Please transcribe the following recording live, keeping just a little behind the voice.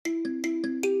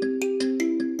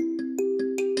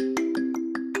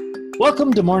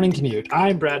Welcome to Morning Commute.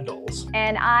 I'm Brad Doles.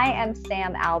 And I am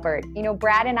Sam Albert. You know,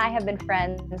 Brad and I have been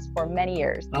friends for many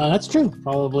years. That's true.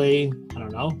 Probably,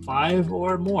 5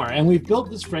 or more. And we've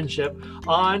built this friendship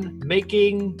on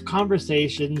making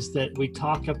conversations that we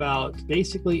talk about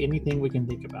basically anything we can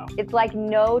think about. It's like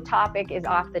no topic is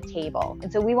off the table.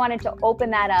 And so we wanted to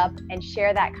open that up and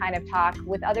share that kind of talk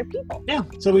with other people. Yeah.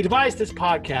 So we devised this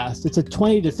podcast. It's a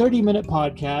 20 to 30 minute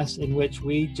podcast in which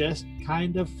we just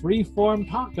kind of free-form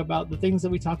talk about the things that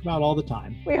we talk about all the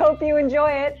time. We hope you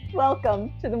enjoy it.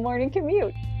 Welcome to the Morning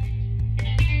Commute.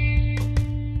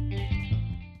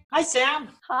 Hi, Sam.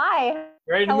 Hi.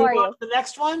 Ready to move on to the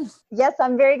next one? Yes,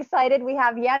 I'm very excited. We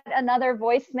have yet another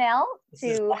voicemail to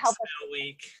help us.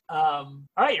 Week. All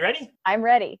right, you ready? I'm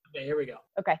ready. Okay, here we go.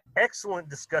 Okay. Excellent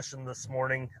discussion this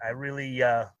morning. I really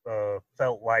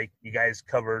felt like you guys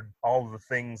covered all of the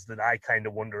things that I kind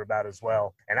of wonder about as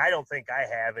well. And I don't think I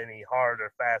have any hard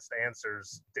or fast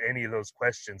answers to any of those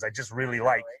questions. I just really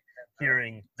like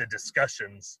hearing the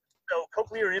discussions. So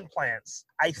cochlear implants,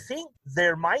 I think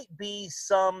there might be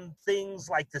some things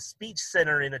like the speech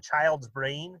center in a child's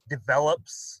brain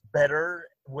develops better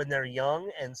when they're young.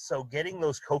 And so getting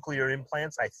those cochlear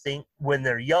implants, I think when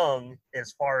they're young,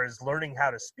 as far as learning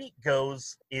how to speak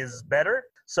goes, is better.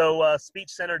 So speech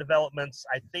center developments,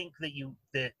 I think that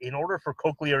in order for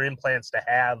cochlear implants to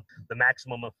have the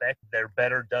maximum effect, they're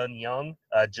better done young,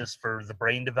 just for the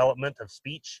brain development of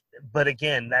speech. But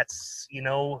again, that's,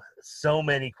 so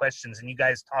many questions, and you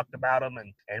guys talked about them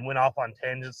and went off on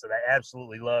tangents that I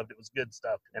absolutely loved. It was good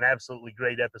stuff, an absolutely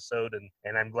great episode, and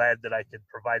I'm glad that I could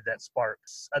provide that spark.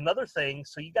 Another thing,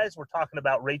 so you guys were talking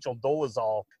about Rachel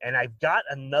Dolezal, and I've got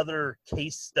another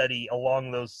case study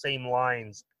along those same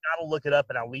lines. Got to look it up,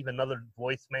 and I'll leave another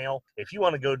voicemail. If you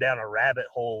want to go down a rabbit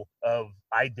hole of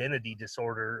identity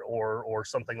disorder or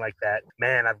something like that,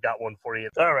 man, I've got one for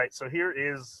you. All right, so here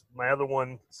is my other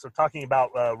one. So talking about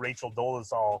Rachel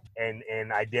Dolezal and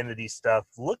identity stuff,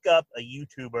 look up a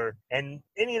YouTuber, and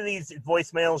any of these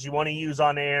voicemails you want to use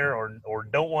on air or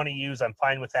don't want to use, I'm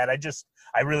fine with that.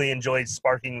 I really enjoyed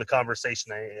sparking the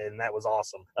conversation, and that was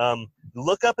awesome.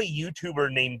 Look up a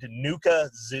YouTuber named Nuka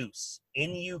Zeus.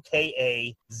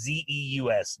 Nukazeus,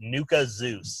 Nuka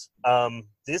Zeus.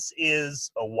 This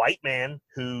is a white man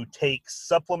who takes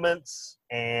supplements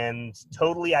and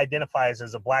totally identifies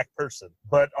as a black person.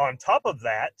 But on top of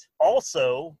that,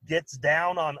 also gets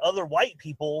down on other white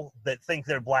people that think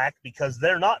they're black because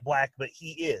they're not black, but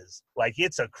he is. Like,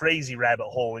 it's a crazy rabbit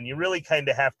hole, and you really kind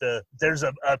of have to, there's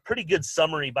a pretty good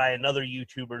summary by another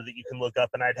YouTuber that you can look up,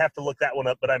 and I'd have to look that one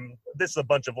up, but this is a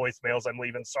bunch of voicemails I'm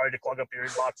leaving. Sorry to clog up your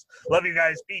inbox. Love you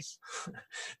guys. Peace.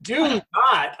 Do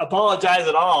not apologize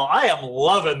at all. I am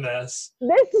loving this.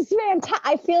 This is fantastic.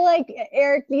 I feel like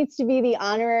Eric needs to be the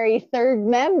honorary third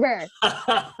member.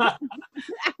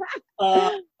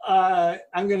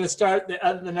 I'm going to start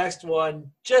the next one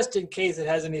just in case it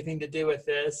has anything to do with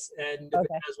this, and if it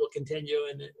does, we'll continue,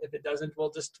 and if it doesn't,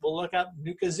 we'll look up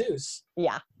Nuka Zeus.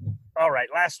 Yeah. All right,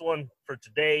 last one for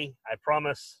today. I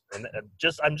promise, and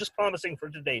I'm just promising for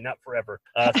today, not forever.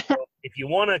 So if you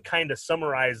want to kind of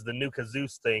summarize the Nuka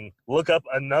Zeus thing, look up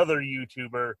another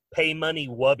YouTuber, Pay Money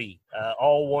Wubby,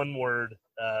 all one word.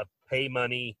 Pay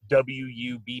Money,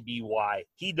 WUBBY.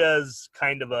 He does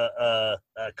kind of a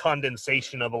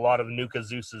condensation of a lot of Nuka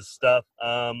Zeus's stuff.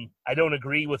 I don't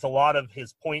agree with a lot of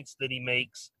his points that he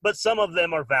makes, but some of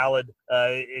them are valid.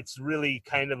 It's really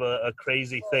kind of a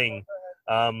crazy thing.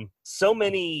 So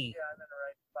much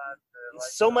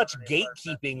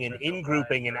gatekeeping and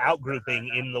in-grouping and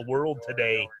out-grouping in the world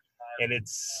today. And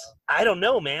I don't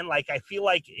know, man. Like, I feel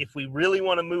like if we really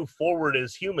want to move forward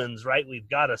as humans, right, we've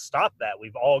got to stop that.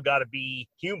 We've all got to be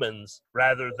humans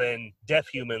rather than deaf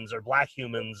humans or black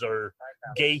humans or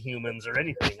gay humans or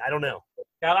anything. I don't know.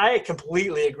 Yeah, I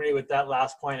completely agree with that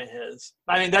last point of his.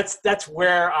 I mean, that's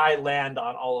where I land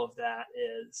on all of that.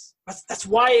 That's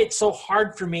why it's so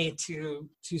hard for me to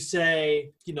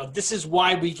say, this is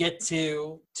why we get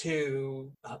to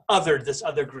other this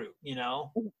other group,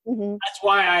 Mm-hmm. That's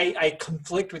why I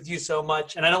conflict with you so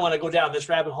much, and I don't want to go down this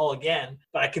rabbit hole again,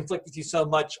 but I conflict with you so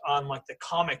much on like the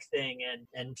comic thing,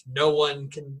 and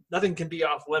nothing can be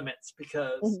off limits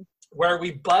because where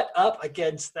we butt up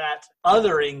against that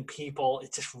othering people,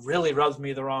 it just really rubs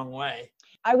me the wrong way.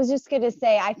 I was just going to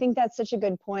say, I think that's such a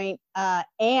good point.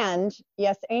 And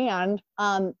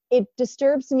it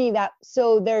disturbs me that,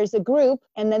 so there's a group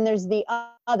and then there's the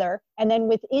other, and then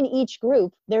within each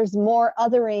group, there's more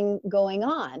othering going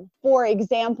on. For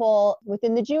example,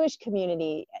 within the Jewish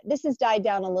community, this has died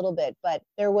down a little bit, but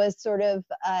there was sort of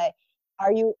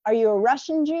Are you a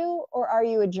Russian Jew or are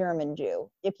you a German Jew?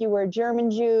 If you were a German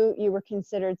Jew, you were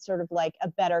considered sort of like a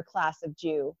better class of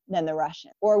Jew than the Russian.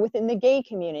 Or within the gay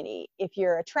community, if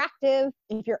you're attractive,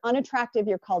 if you're unattractive,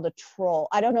 you're called a troll.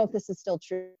 I don't know if this is still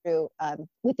true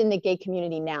within the gay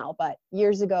community now, but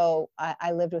years ago,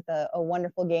 I lived with a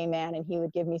wonderful gay man, and he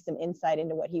would give me some insight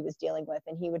into what he was dealing with.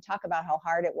 And he would talk about how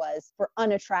hard it was for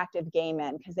unattractive gay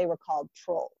men because they were called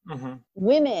trolls. Mm-hmm.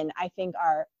 Women, I think,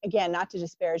 are, again, not to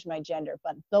disparage my gender,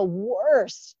 but the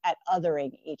worst at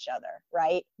othering each other,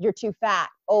 right? You're too fat.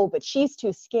 Oh, but she's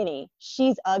too skinny.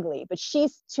 She's ugly, but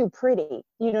she's too pretty.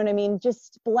 You know what I mean?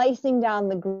 Just splicing down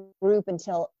the group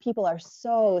until people are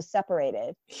so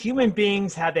separated. Human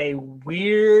beings have a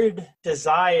weird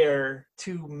desire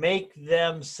to make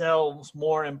themselves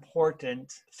more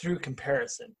important through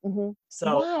comparison. Mm-hmm.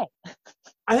 So why?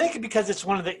 I think because it's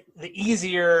one of the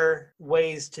easier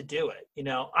ways to do it. You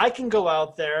know, I can go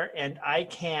out there and I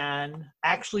can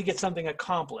actually get something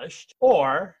accomplished,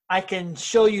 or I can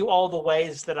show you all the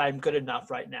ways that I'm good enough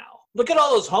right now. Look at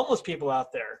all those homeless people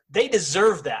out there. They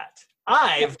deserve that.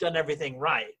 I've done everything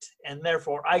right, and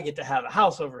therefore I get to have a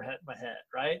house over my head,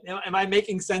 right? Am I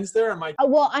making sense there? Am I?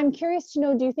 Well, I'm curious to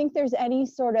know, do you think there's any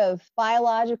sort of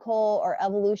biological or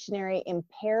evolutionary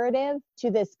imperative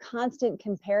to this constant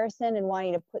comparison and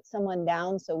wanting to put someone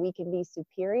down so we can be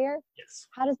superior? Yes.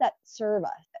 How does that serve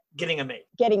us? Getting a mate.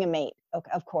 Getting a mate.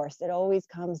 Okay, of course, it always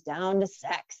comes down to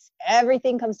sex.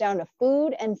 Everything comes down to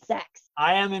food and sex.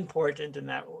 I am important in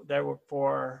that,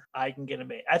 therefore I can get a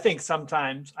mate. I think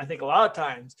a lot of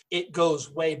times it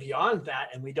goes way beyond that,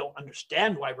 and we don't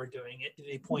understand why we're doing it to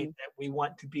the point that we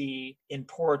want to be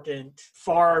important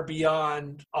far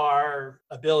beyond our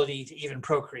ability to even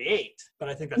procreate. But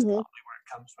I think that's probably where it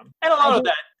comes from. And a lot of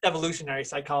that evolutionary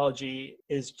psychology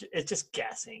it's just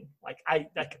guessing. Like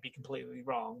that could be completely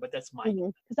wrong, but that's my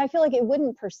because I feel like it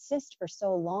wouldn't persist for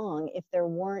so long if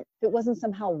it wasn't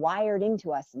somehow wired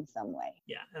into us in some way.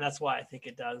 Yeah, and that's why I think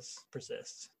it does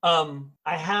persist. I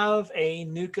have a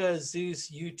Nuka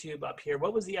Zeus YouTube up here.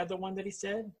 What was the other one that he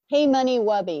said? Pay Money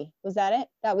Wubby. Was that it?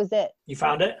 That was it. You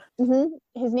found it? Mm-hmm.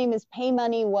 His name is Pay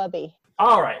Money Wubby.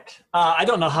 All right. I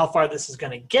don't know how far this is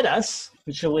going to get us.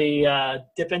 Shall we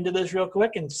dip into this real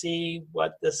quick and see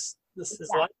what this is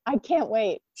like? I can't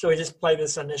wait. Shall we just play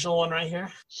this initial one right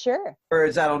here? Sure.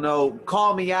 Words, I don't know,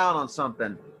 call me out on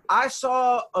something. I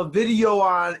saw a video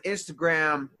on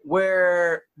Instagram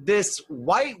where this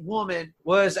white woman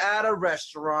was at a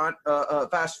restaurant, a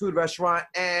fast food restaurant,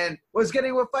 and was getting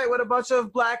into a fight with a bunch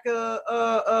of black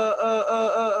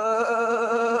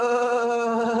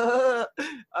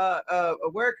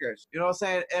workers. You know what I'm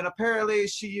saying? And apparently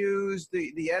she used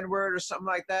the N-word or something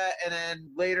like that. And then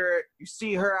later you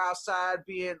see her outside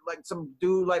being like some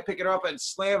dude like picking her up and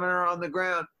slamming her on the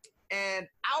ground. And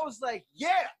I was like,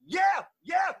 yeah.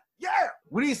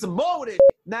 We need some more of this.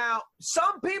 Now,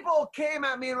 some people came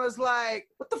at me and was like,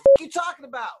 what the f*** you talking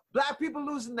about? Black people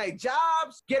losing their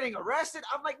jobs, getting arrested?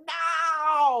 I'm like,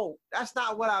 no, that's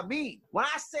not what I mean. When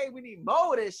I say we need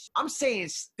more of this, I'm saying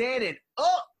standing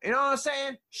up. You know what I'm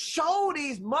saying? Show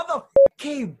these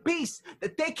motherfucking beasts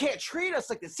that they can't treat us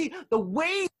like this. See, the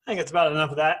way... I think it's about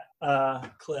enough of that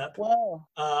clip. Whoa.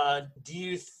 Do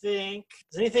you think,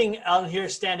 does anything out here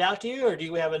stand out to you, or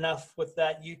do we have enough with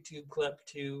that YouTube clip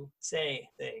to say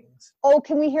things? Oh,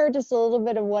 can we hear just a little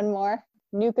bit of one more?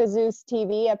 Nuka Zeus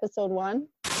TV, episode 1.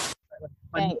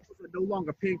 My Thanks. nipples are no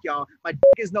longer pink, y'all. My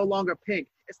dick is no longer pink.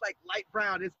 It's like light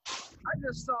brown. I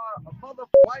just saw a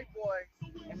motherfucking white boy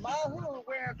in my hood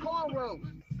wearing cornrows.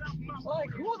 Like,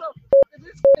 who the does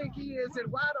this think he is,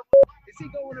 and why the is he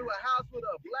going to a house with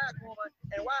a black woman,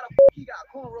 and why the he got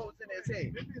cornrows in his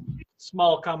head?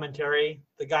 Small commentary.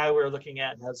 The guy we're looking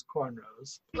at has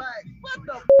cornrows. Like, what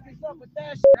the is up with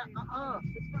that shit?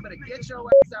 Better get your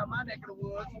ass out my neck of the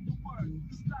woods.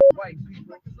 White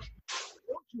people.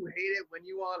 Don't you hate it when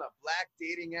you on a black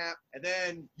dating app and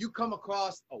then you come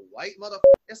across a white motherfucker?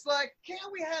 It's like,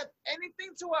 can't we have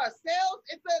anything to ourselves?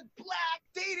 It's a black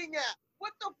dating app.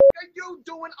 What the are you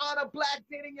doing on a black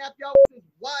dating app? Y'all is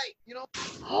white, you know?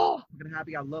 I'm gonna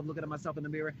happy. I love looking at myself in the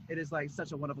mirror. It is like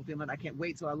such a wonderful feeling. I can't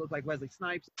wait till I look like Wesley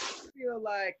Snipes. I feel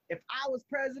like if I was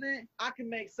president, I can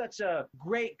make such a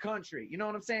great country. You know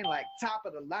what I'm saying? Like top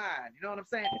of the line. You know what I'm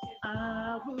saying?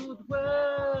 I rule the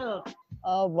world.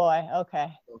 Oh boy.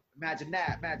 Okay. Imagine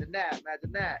that. You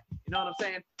know what I'm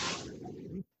saying?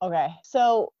 Okay.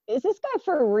 So is this guy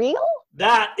for real?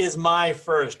 That is my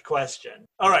first question.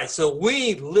 All right, so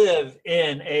we live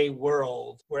in a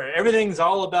world where everything's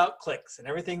all about clicks and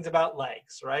everything's about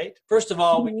likes, right? First of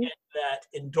all, we get that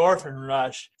endorphin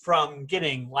rush from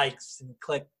getting likes and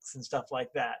clicks and stuff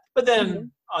like that. But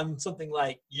then on something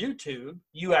like YouTube,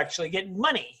 you actually get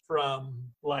money from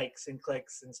likes and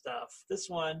clicks and stuff. This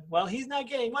one, well, he's not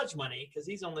getting much money because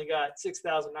he's only got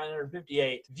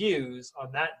 6,958 views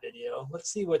on that video.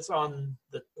 Let's see what's on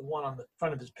the one on the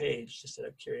front of his page, just out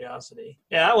of curiosity.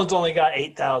 Yeah, that one's only got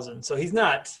 8,000, so he's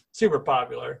not super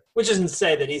popular, which isn't to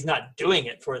say that he's not doing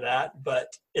it for that, but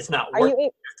it's not working.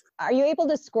 Are you able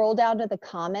to scroll down to the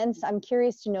comments? I'm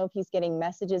curious to know if he's getting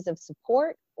messages of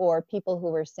support or people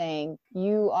who are saying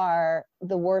you are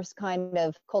the worst kind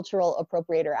of cultural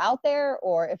appropriator out there,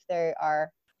 or if they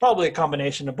are probably a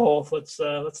combination of both. Let's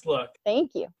look.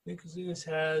 Thank you. Nuka Zeus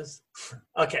has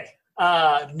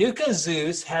Nuka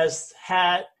Zeus has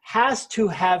to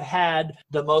have had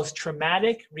the most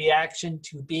traumatic reaction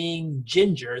to being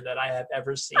ginger that I have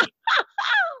ever seen.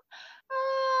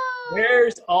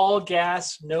 Where's all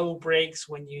gas, no brakes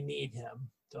when you need him?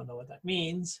 Don't know what that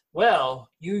means. Well,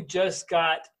 you just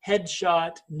got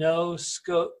headshot, no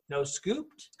scooped?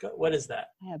 What is that?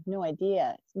 I have no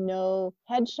idea. No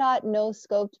headshot, no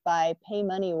scoped by Pay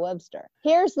Money Webster.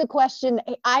 Here's the question.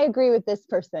 I agree with this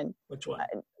person. Which one?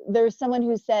 There's someone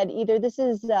who said either this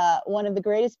is one of the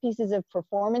greatest pieces of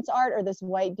performance art or this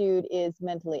white dude is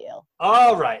mentally ill.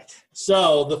 All right.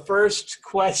 So the first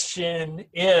question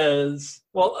is,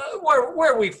 well,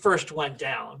 where we first went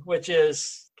down, which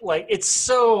is, like, it's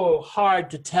so hard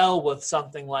to tell with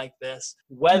something like this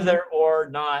whether or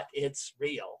not it's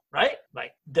real, right?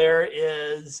 Like, there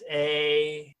is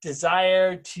a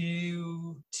desire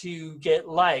to get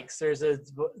likes. There's a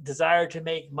desire to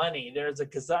make money. There's a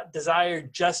desire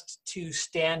just to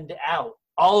stand out.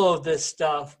 All of this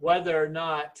stuff, whether or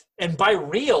not, and by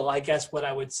real, I guess what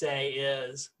I would say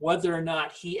is whether or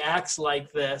not he acts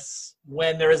like this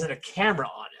when there isn't a camera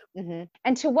on him. Mm-hmm.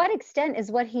 And to what extent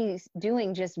is what he's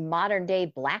doing just modern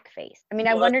day blackface? I mean,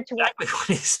 I wonder to exactly what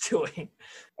he's doing.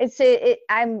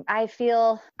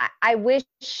 I wish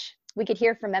we could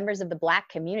hear from members of the Black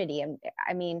community. And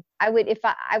I mean, I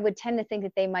would tend to think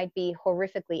that they might be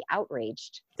horrifically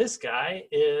outraged. This guy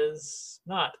is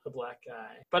not a black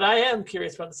guy, but I am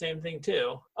curious about the same thing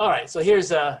too. All right, so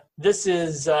this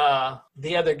is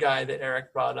the other guy that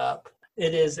Eric brought up.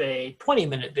 It is a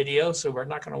 20-minute video, so we're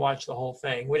not going to watch the whole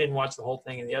thing. We didn't watch the whole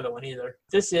thing in the other one either.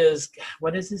 This is,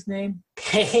 what is his name?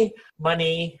 Pay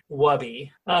Money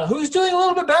Wubby, who's doing a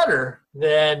little bit better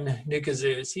than Nuka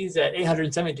Zeus. He's at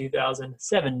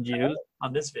 872,007 views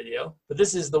on this video. But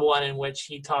this is the one in which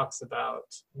he talks about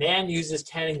man uses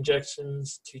tan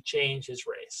injections to change his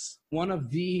race. One of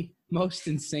the most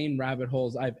insane rabbit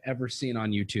holes I've ever seen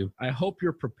on YouTube. I hope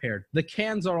you're prepared. The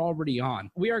cans are already on.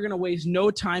 We are going to waste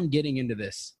no time getting into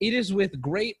this. It is with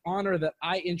great honor that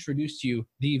I introduce to you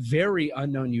the very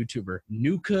unknown YouTuber,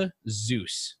 Nuka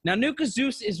Zeus. Now, Nuka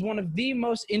Zeus is one of the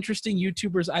most interesting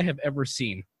YouTubers I have ever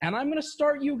seen. And I'm going to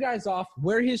start you guys off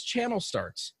where his channel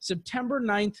starts. September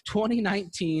 9th,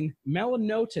 2019,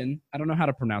 melanotan, I don't know how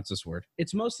to pronounce this word.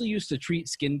 It's mostly used to treat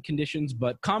skin conditions,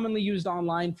 but commonly used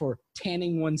online for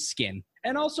tanning one's skin.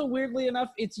 And also, weirdly enough,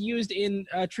 it's used in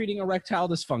treating erectile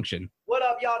dysfunction. What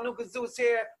up, y'all? Nuka Zeus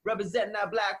here, representing that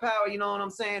black power, you know what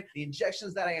I'm saying? The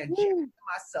injections that I injected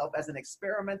myself as an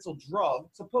experimental drug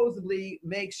supposedly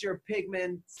makes your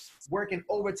pigments working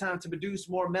overtime to produce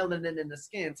more melanin in the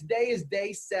skin. Today is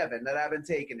day 7 that I've been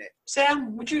taking it.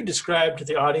 Sam, would you describe to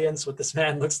the audience what this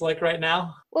man looks like right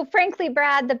now? Well, frankly,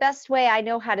 Brad, the best way I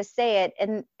know how to say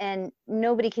it, and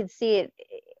nobody can see it,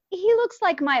 he looks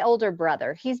like my older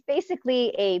brother. He's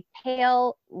basically a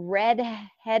pale,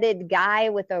 red-headed guy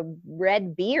with a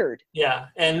red beard. Yeah,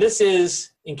 and this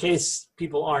is, in case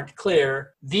people aren't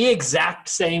clear, the exact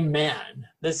same man.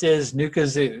 This is Nuka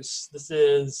Zeus. This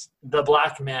is the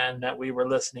black man that we were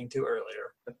listening to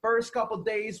earlier. The first couple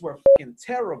days were fucking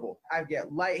terrible. I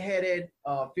get lightheaded,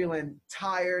 feeling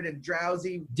tired and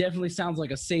drowsy. Definitely sounds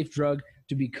like a safe drug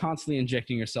to be constantly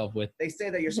injecting yourself with. They say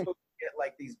that you're supposed to get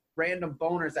like these random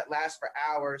boners that last for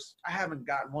hours. I haven't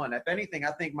gotten one. If anything,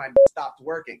 I think mine stopped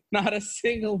working. Not a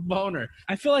single boner.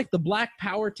 I feel like the black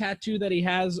power tattoo that he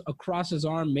has across his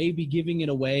arm may be giving it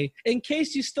away. In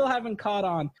case you still haven't caught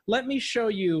on, let me show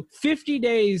you 50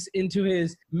 days into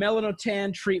his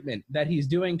melanotan treatment that he's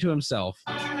doing to himself.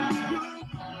 Yeah.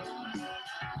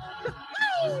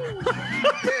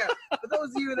 For those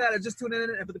those of you that are just tuning in,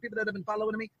 and for the people that have been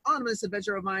following me on this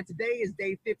adventure of mine, today is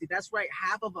day 50. That's right,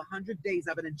 half of 100 days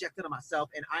I've been injected on myself,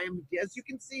 and I am, as you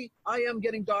can see, I am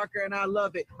getting darker, and I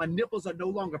love it. My nipples are no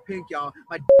longer pink, y'all.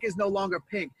 My dick is no longer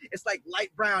pink. It's like light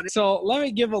brown. So let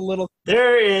me give a little.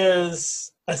 There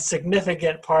is a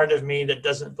significant part of me that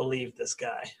doesn't believe this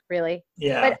guy. Really?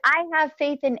 Yeah. But I have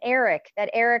faith in Eric, that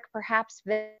Eric perhaps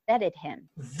vetted him.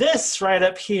 This right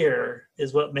up here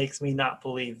is what makes me not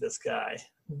believe this guy.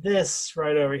 This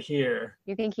right over here.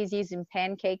 You think he's using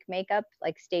pancake makeup,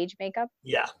 like stage makeup?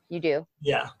 Yeah. You do?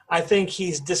 Yeah. I think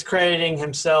he's discrediting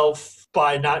himself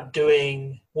by not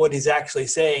doing what he's actually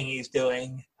saying he's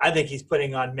doing. I think he's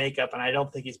putting on makeup, and I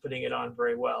don't think he's putting it on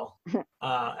very well.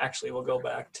 Actually, we'll go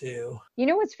back to... You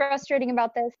know what's frustrating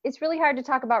about this? It's really hard to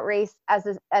talk about race as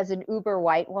an uber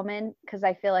white woman, because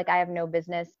I feel like I have no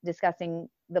business discussing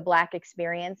the Black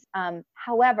experience.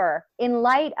 However, in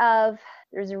light of,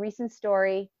 there's a recent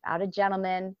story about a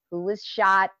gentleman who was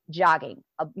shot jogging,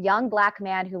 a young Black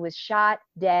man who was shot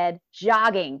dead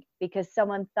jogging because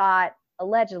someone thought,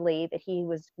 allegedly, that he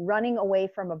was running away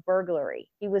from a burglary.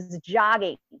 He was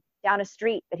jogging down a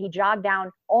street that he jogged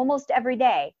down almost every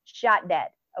day, shot dead.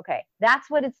 Okay, that's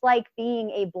what it's like being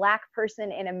a Black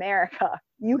person in America.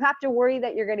 You have to worry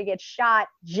that you're going to get shot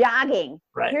jogging.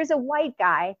 Right. Here's a white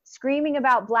guy screaming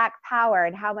about Black power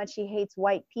and how much he hates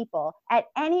white people. At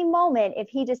any moment, if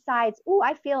he decides, ooh,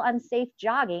 I feel unsafe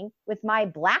jogging with my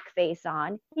Black face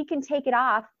on, he can take it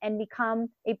off and become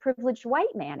a privileged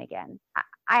white man again.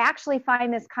 I actually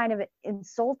find this kind of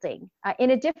insulting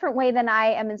in a different way than I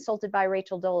am insulted by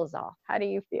Rachel Dolezal. How do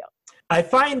you feel? I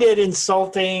find it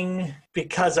insulting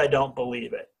because I don't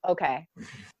believe it. Okay.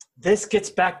 This gets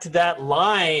back to that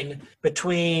line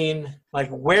between, like,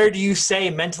 where do you say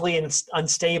mentally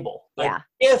unstable? Like,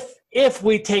 yeah. If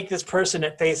we take this person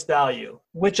at face value,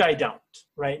 which I don't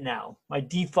right now, my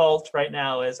default right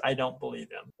now is I don't believe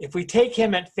him. If we take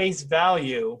him at face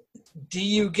value, do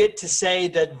you get to say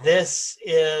that this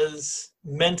is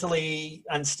mentally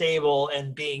unstable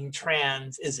and being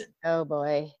trans isn't? Oh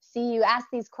boy. See, you ask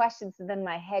these questions and then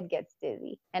my head gets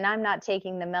dizzy, and I'm not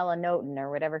taking the melanotin or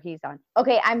whatever he's on.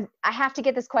 Okay, I have to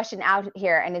get this question out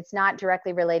here, and it's not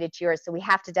directly related to yours, so we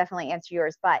have to definitely answer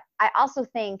yours. But I also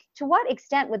think, to what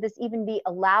extent would this even be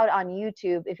allowed on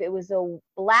YouTube if it was a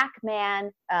Black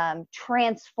man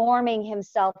transforming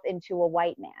himself into a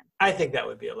white man? I think that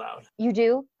would be allowed. You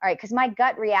do? All right, because my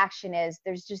gut reaction is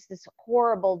there's just this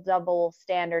horrible double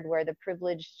standard where the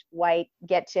privileged white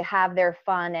get to have their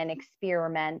fun and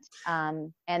experiment,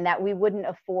 and that we wouldn't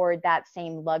afford that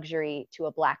same luxury to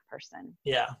a Black person.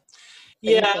 Yeah. So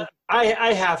yeah,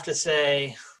 I have to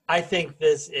say, I think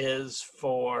this is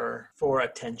for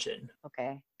attention.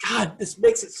 Okay. God, this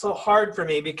makes it so hard for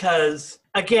me because,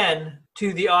 again,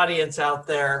 to the audience out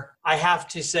there, I have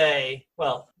to say,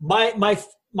 well, my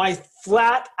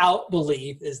flat out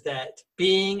belief is that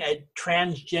being a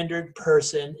transgendered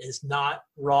person is not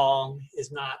wrong,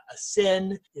 is not a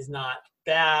sin, is not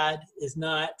bad, is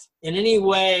not in any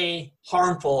way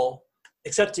harmful,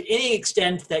 except to any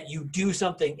extent that you do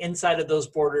something inside of those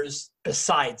borders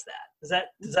besides that.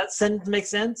 Does that sentence make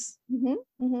sense? Mm-hmm.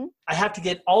 Mm-hmm. I have to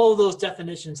get all of those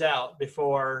definitions out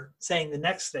before saying the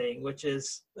next thing, which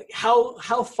is, like, how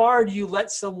far do you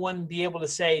let someone be able to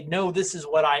say, no, this is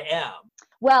what I am?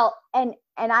 Well, and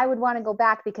I would want to go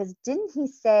back, because didn't he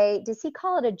say, does he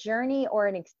call it a journey or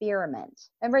an experiment?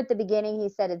 Remember at the beginning, he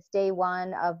said it's day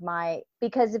one of my,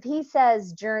 because if he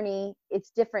says journey,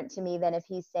 it's different to me than if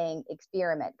he's saying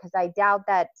experiment, because I doubt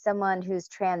that someone who's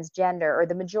transgender, or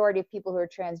the majority of people who are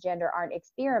transgender, aren't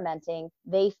experimenting.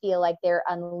 They feel like they're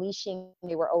unleashing who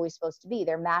they were always supposed to be.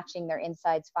 They're matching their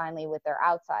insides finally with their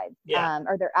outside,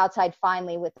 or their outside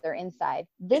finally with their inside.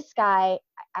 This guy,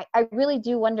 I really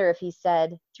do wonder if he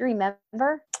said, do you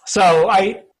remember? So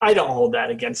I don't hold that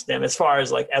against him as far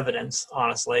as, like, evidence,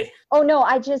 honestly. Oh no,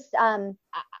 I just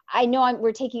I know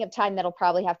we're taking up time that'll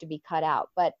probably have to be cut out,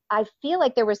 but I feel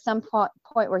like there was some point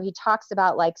where he talks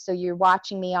about, like, so you're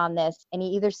watching me on this, and he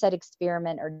either said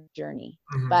experiment or journey.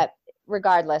 Mm-hmm. But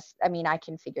regardless, I mean, I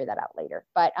can figure that out later.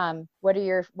 But what are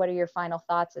your final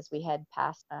thoughts as we head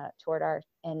past toward our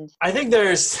end? I think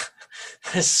there's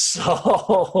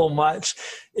so much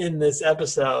in this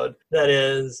episode that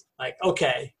is like,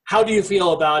 okay, how do you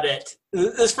feel about it?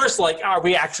 This first, like, are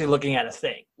we actually looking at a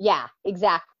thing? Yeah,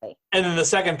 exactly. And then the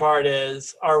second part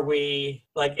is, are we,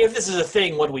 like, if this is a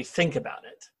thing, what do we think about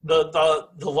it?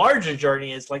 The larger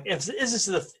journey is, like, if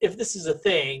this is a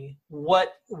thing,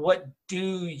 what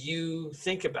do you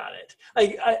think about it?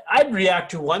 Like, I'd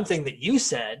react to one thing that you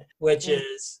said, which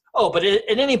is, Oh, but at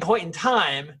any point in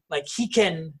time, like he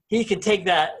can take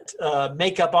that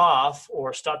makeup off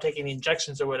or stop taking the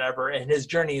injections or whatever, and his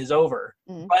journey is over.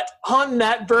 Mm. But on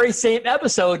that very same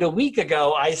episode a week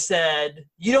ago, I said,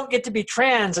 you don't get to be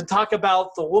trans and talk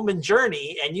about the woman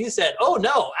journey. And you said, oh,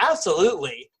 no,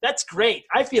 absolutely. That's great.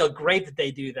 I feel great that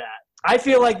they do that. I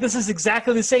feel like this is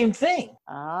exactly the same thing.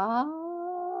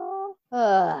 Oh,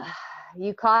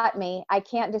 you caught me. I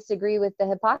can't disagree with the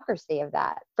hypocrisy of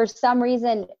that. For some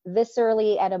reason,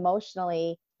 viscerally and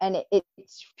emotionally, and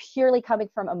it's purely coming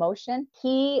from emotion,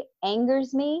 he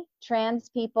angers me. Trans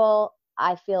people,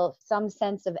 I feel some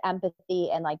sense of empathy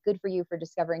and like, good for you for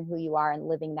discovering who you are and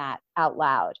living that out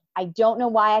loud. I don't know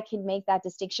why I can make that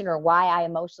distinction or why I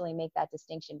emotionally make that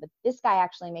distinction, but this guy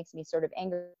actually makes me sort of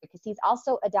angry because he's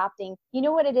also adopting, you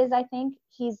know what it is? I think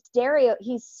he's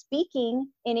speaking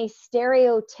in a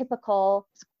stereotypical,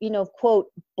 quote,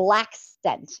 black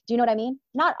scent. Do you know what I mean?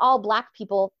 Not all black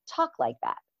people talk like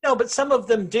that. No, but some of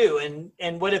them do.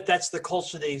 And what if that's the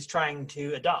culture that he's trying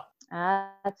to adopt?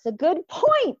 That's a good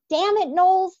point. Damn it,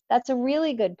 Knowles. That's a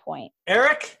really good point.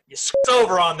 Eric, you screwed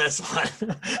over on this one.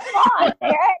 Come on,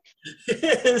 Eric.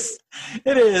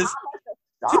 It is.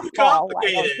 Too Softball.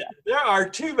 complicated. There are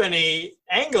too many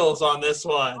angles on this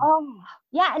one. Oh,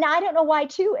 yeah. And I don't know why,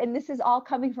 too. And this is all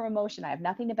coming from emotion. I have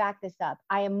nothing to back this up.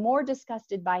 I am more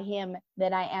disgusted by him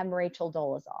than I am Rachel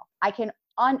Dolezal.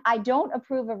 I don't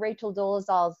approve of Rachel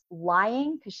Dolezal's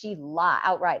lying because she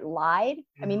outright lied.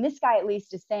 I mean, this guy at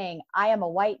least is saying, I am a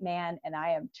white man and I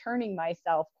am turning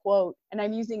myself, quote, and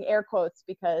I'm using air quotes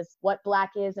because what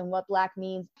black is and what black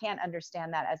means, can't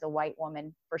understand that as a white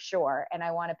woman for sure. And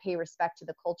I want to pay respect to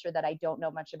the culture that I don't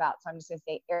know much about. So I'm just going to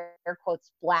say air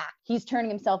quotes black. He's turning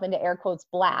himself into air quotes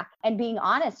black and being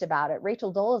honest about it.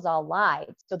 Rachel Dolezal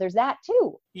lied. So there's that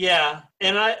too. Yeah.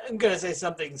 And I'm going to say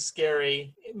something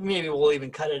scary. Maybe we'll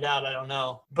even cut it out. I don't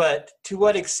know. But to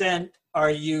what extent are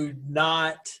you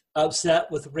not upset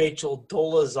with Rachel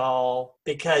Dolezal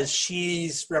because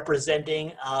she's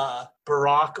representing a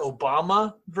Barack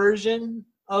Obama version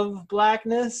of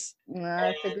blackness?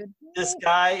 That's a good point. This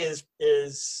guy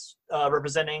is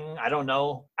representing, I don't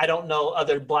know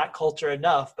other black culture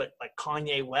enough, but like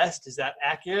Kanye West, is that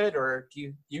accurate? Or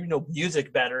do you know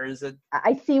music better? Is it?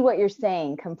 I see what you're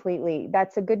saying completely.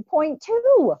 That's a good point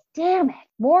too. Damn it.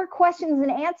 More questions than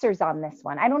answers on this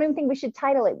one. I don't even think we should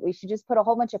title it. We should just put a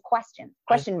whole bunch of question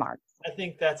marks. I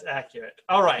think that's accurate.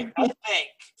 All right. I think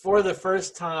for the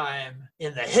first time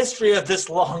in the history of this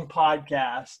long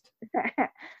podcast,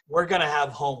 we're going to have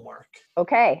homework.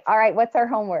 Okay. All right. What's our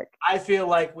homework? I feel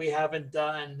like we haven't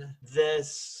done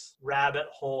this rabbit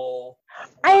hole.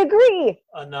 I agree.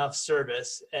 Enough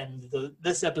service, and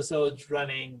this episode's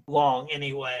running long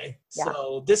anyway. Yeah.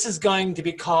 So this is going to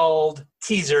be called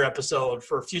teaser episode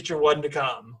for future one to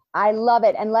come. I love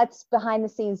it. And let's behind the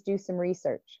scenes do some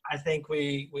research. I think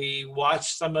we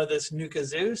watched some of this Nuka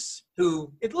Zeus,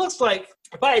 who it looks like,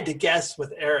 if I had to guess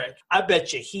with Eric, I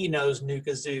bet you he knows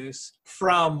Nuka Zeus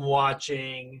from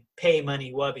watching Pay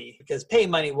Money Wubby, because Pay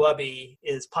Money Wubby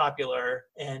is popular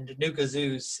and Nuka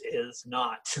Zeus is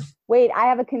not. Wait, I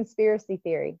have a conspiracy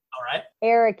theory. All right.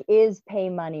 Eric is Pay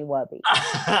Money Wubby.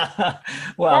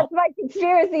 Well, that's my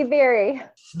conspiracy theory.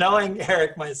 Knowing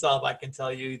Eric myself, I can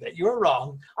tell you that you're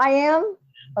wrong. I am?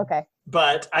 Okay.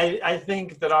 But I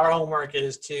think that our homework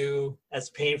is to, as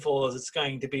painful as it's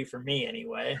going to be for me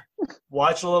anyway,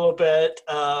 watch a little bit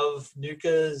of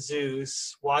Nuka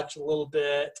Zeus, watch a little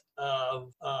bit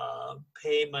of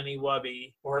Pay Money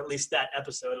Wubby, or at least that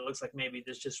episode. It looks like maybe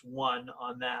there's just one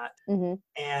on that. Mm-hmm.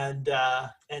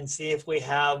 And see if we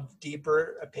have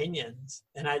deeper opinions.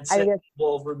 And I'd say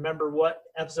we'll remember what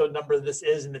episode number this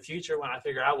is in the future when I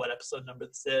figure out what episode number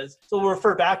this is. So we'll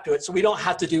refer back to it so we don't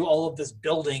have to do all of this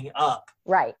building up.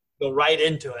 Right. Go right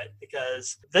into it,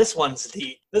 because this one's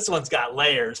deep. This one's got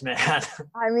layers, man.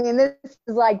 I mean, this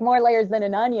is like more layers than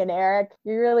an onion, Eric.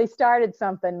 You really started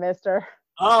something, mister.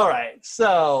 All right.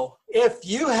 So if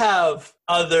you have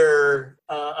other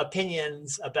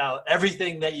opinions about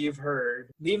everything that you've heard,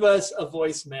 leave us a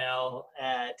voicemail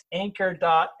at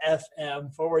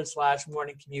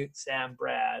anchor.fm/Morning Commute Sam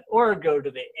Brad, or go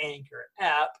to the Anchor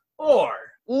app, or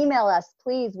email us,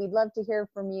 please. We'd love to hear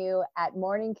from you at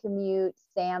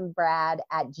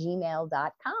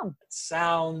morningcommutesambrad@gmail.com.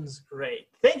 Sounds great.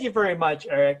 Thank you very much,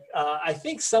 Eric. I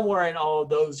think somewhere in all of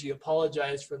those, you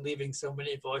apologize for leaving so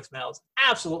many voicemails.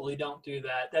 Absolutely don't do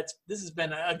that. This has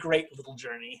been a great little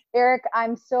journey. Eric,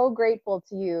 I'm so grateful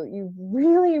to you. You're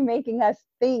really making us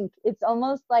think. It's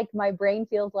almost like my brain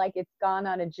feels like it's gone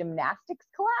on a gymnastics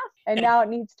class and now it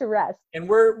needs to rest. And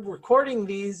we're recording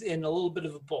these in a little bit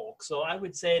of a bulk. So I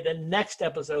would say the next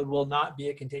episode will not be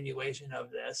a continuation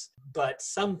of this, but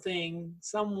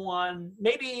someone,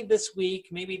 maybe this week,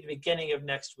 maybe the beginning of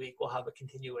next week, we'll have a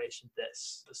continuation of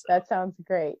this episode. That sounds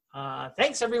great.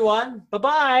 Thanks, everyone.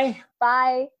 Bye-bye.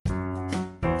 Bye.